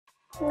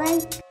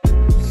like,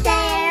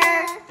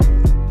 share,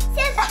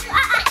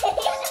 subscribe.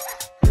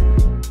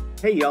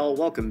 Hey y'all,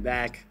 welcome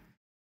back.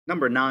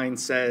 Number 9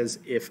 says,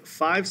 if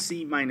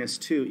 5c minus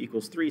 2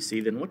 equals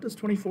 3c, then what does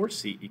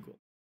 24c equal?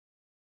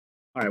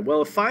 All right,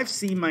 well, if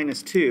 5c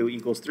minus 2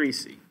 equals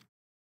 3c,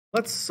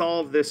 let's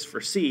solve this for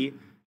c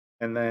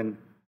and then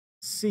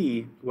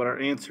see what our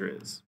answer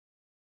is.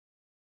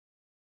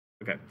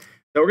 Okay,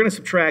 so we're going to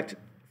subtract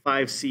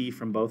 5c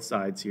from both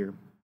sides here.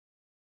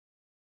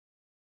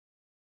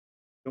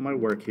 Show my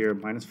work here,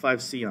 minus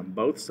 5c on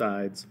both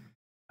sides.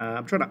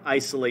 I'm trying to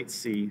isolate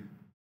c.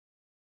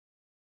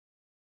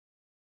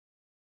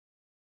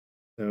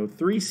 So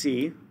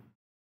 3c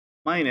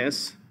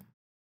minus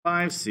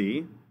 5c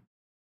is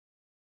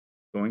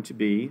going to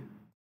be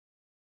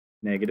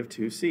negative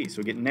 2c. So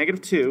we get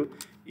negative 2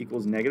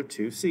 equals negative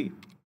 2c.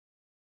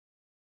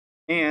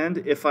 And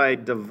if I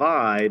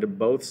divide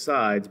both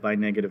sides by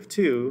negative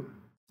 2,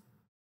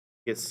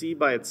 get c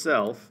by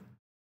itself.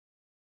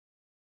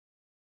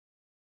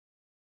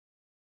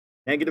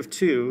 Negative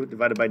 2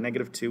 divided by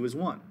negative 2 is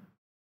 1.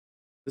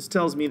 This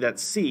tells me that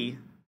c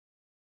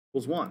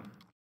equals 1.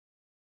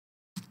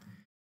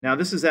 Now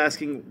this is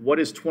asking, what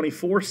is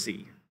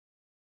 24c?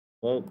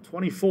 Well,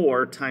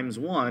 24 times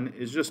 1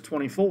 is just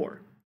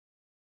 24.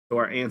 So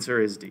our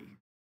answer is D.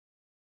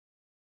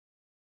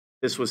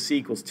 This was c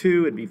equals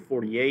 2, it'd be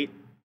 48.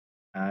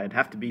 It'd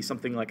have to be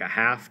something like a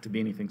half to be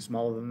anything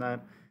smaller than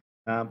that.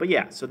 But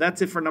yeah, so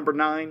that's it for number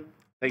 9.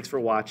 Thanks for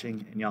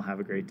watching, and y'all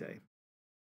have a great day.